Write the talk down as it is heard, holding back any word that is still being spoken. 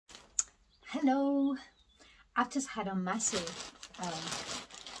Hello, I've just had a massive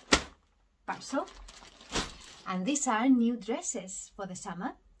parcel, and these are new dresses for the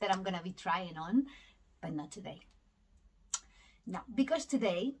summer that I'm gonna be trying on, but not today. No, because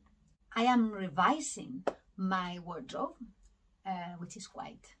today I am revising my wardrobe, which is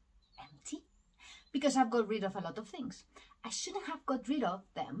quite empty, because I've got rid of a lot of things. I shouldn't have got rid of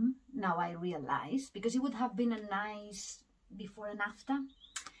them, now I realize, because it would have been a nice before and after,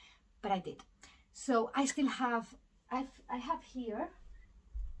 but I did. So I still have, I have here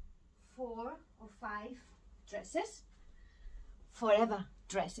 4 or 5 dresses, forever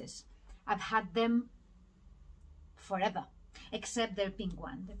dresses. I've had them forever, except the pink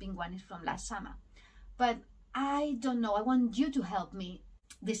one. The pink one is from last summer. But I don't know, I want you to help me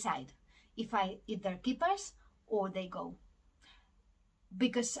decide if they're keepers or they go.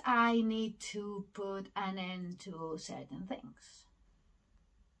 Because I need to put an end to certain things.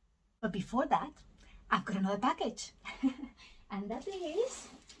 But before that, I've got another package. And that is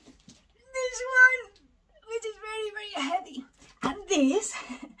this one, which is very, very heavy. And this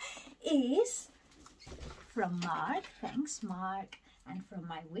is from Mark. Thanks, Mark. And from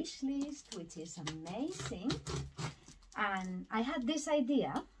my wish list, which is amazing. And I had this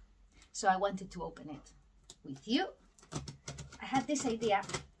idea, so I wanted to open it with you. I had this idea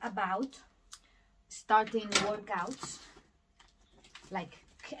about starting workouts, like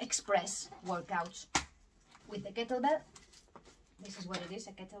express workouts with the kettlebell. This is what it is,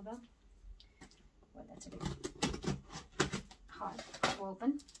 a kettlebell. Well, that's a bit hard to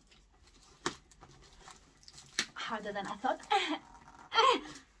open. Harder than I thought.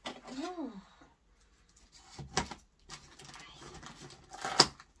 Oh.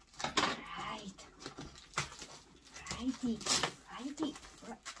 Right. Righty. Righty.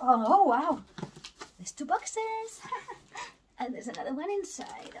 Oh, wow. There's 2 boxes. And there's another one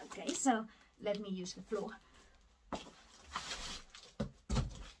inside. Okay, so let me use the floor.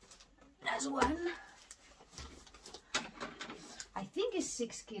 There's one. I think it's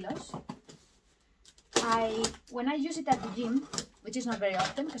 6 kilos. When I use it at the gym, which is not very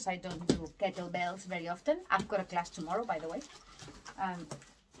often because I don't do kettlebells very often. I've got a class tomorrow, by the way.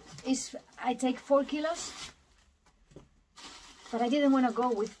 I take 4 kilos, but I didn't want to go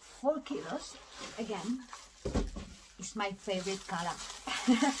with 4 kilos again. It's my favorite color.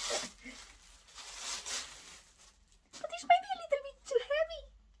 But this might be a little bit too heavy.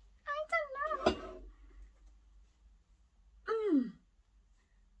 I don't know.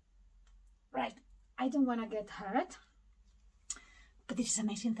 Right, I don't want to get hurt. But this is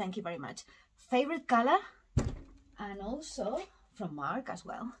amazing, thank you very much. Favorite color, and also from Mark as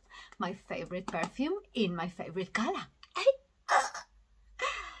well, my favorite perfume in my favorite color.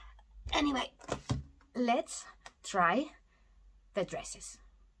 Anyway, let's try the dresses,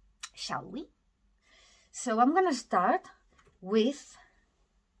 shall we? So I'm gonna start with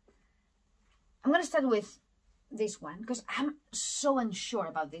this one because I'm so unsure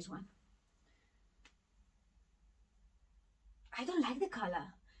about this one. I don't like the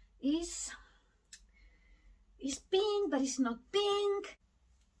color. It's pink, but it's not pink.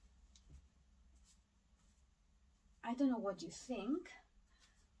 I don't know what you think.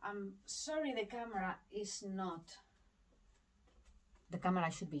 I'm sorry the camera is not the camera I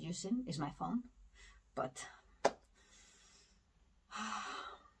should be using is my phone, but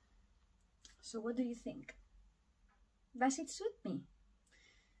so what do you think? Does it suit me?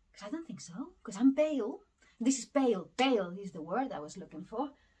 Because I don't think so, because I'm pale. This is pale. Pale is the word I was looking for.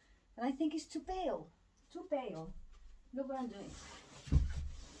 And I think it's too pale. Too pale. Look what I'm doing.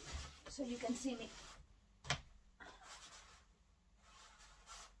 So you can see me.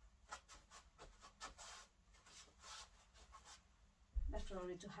 That's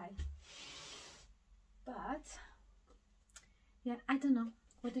probably too high. But, yeah, I don't know.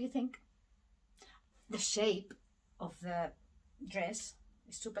 What do you think? The shape of the dress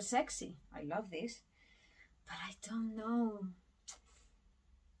is super sexy. I love this. But I don't know.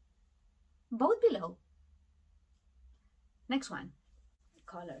 Both below. Next one.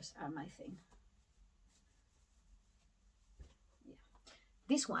 Colors are my thing. Yeah.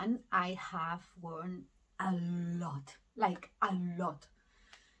 This one I have worn a lot. Like a lot.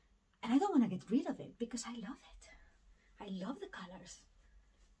 And I don't want to get rid of it because I love it. I love the colors.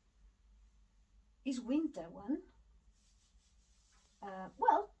 It's winter one.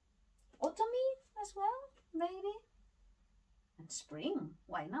 Well, autumny as well. Maybe, and spring,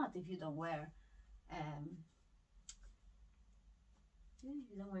 why not, if you don't wear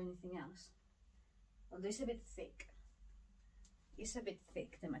you don't wear anything else. Although it's a bit thick,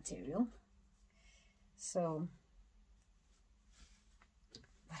 the material, so,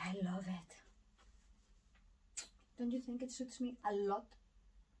 but I love it. Don't you think it suits me a lot?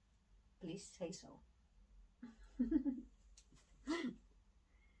 Please say so.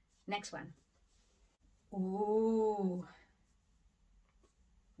 Next one. Ooh.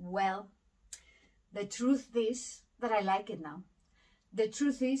 Well, the truth is that I like it now. The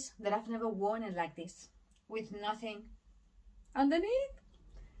truth is that I've never worn it like this, with nothing underneath.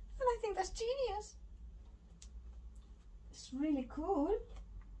 And I think that's genius. It's really cool.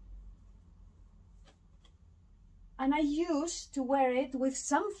 And I used to wear it with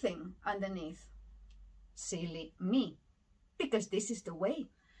something underneath. Silly me. Because this is the way.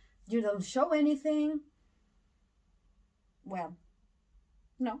 You don't show anything. Well,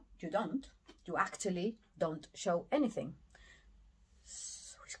 no, you don't. You actually don't show anything.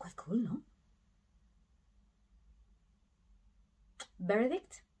 So it's quite cool, no?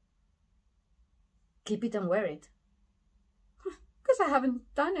 Verdict? Keep it and wear it. Because I haven't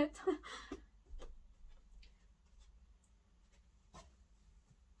done it.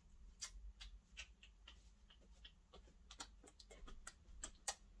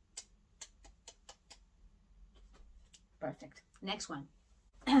 Perfect. Next one.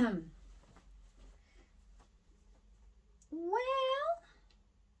 Well,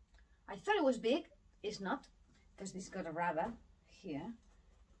 I thought it was big. It's not, because this got a rubber here.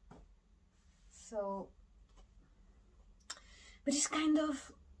 So, but it's kind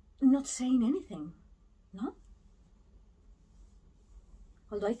of not saying anything, no?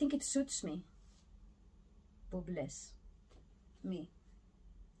 Although I think it suits me. Boobless. Me.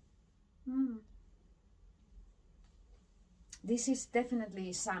 This is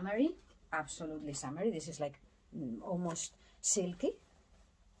definitely summery, absolutely summery. This is like almost silky.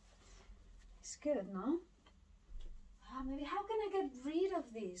 It's good, no? Maybe how can I get rid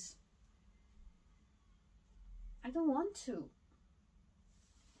of this? I don't want to.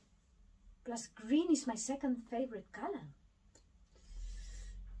 Plus green is my second favorite color.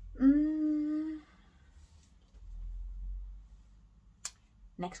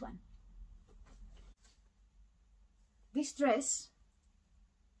 Next one. This dress,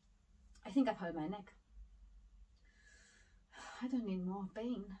 I think I've hurt my neck. I don't need more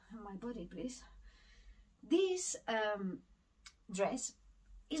pain on my body, please. This dress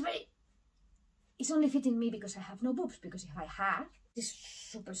is it's only fitting me because I have no boobs, because if I had, it's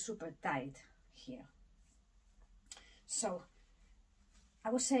super, super tight here. So, I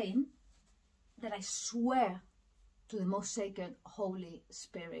was saying that I swear to the most sacred Holy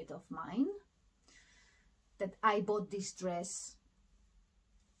Spirit of mine that I bought this dress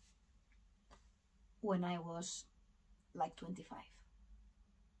when I was like 25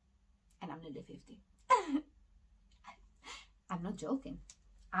 and I'm nearly 50. I'm not joking.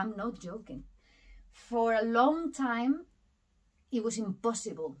 I'm not joking. For a long time, it was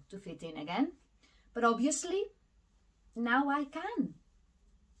impossible to fit in again, but obviously now I can.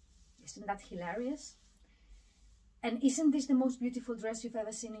 Isn't that hilarious? And isn't this the most beautiful dress you've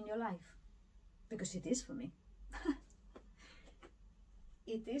ever seen in your life? Because it is for me.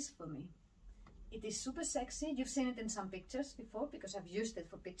 It is for me. It is super sexy. You've seen it in some pictures before because I've used it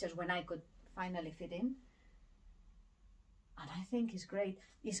for pictures when I could finally fit in. And I think it's great.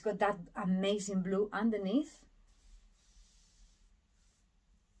 It's got that amazing blue underneath.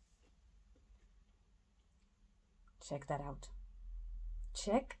 Check that out.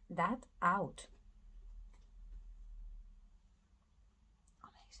 Check that out.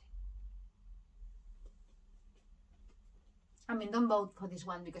 Amazing. I mean, don't vote for this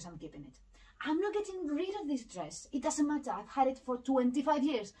one because I'm keeping it. I'm not getting rid of this dress. It doesn't matter. I've had it for 25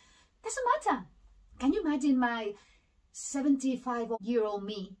 years. Doesn't matter. Can you imagine my 75-year-old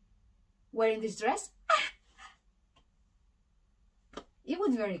me wearing this dress? It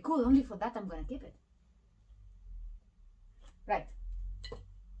would be very cool. Only for that I'm going to keep it. Right.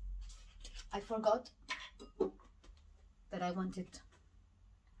 I forgot that I wanted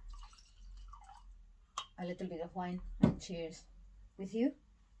a little bit of wine and cheers with you.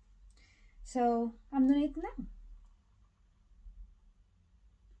 So I'm doing it now.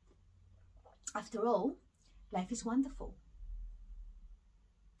 After all, life is wonderful,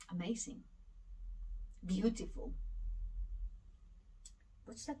 amazing, beautiful.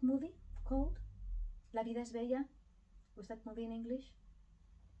 What's that movie called? La vida es bella? What's that movie in English?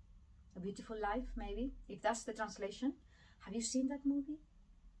 A Beautiful Life, maybe, if that's the translation. Have you seen that movie?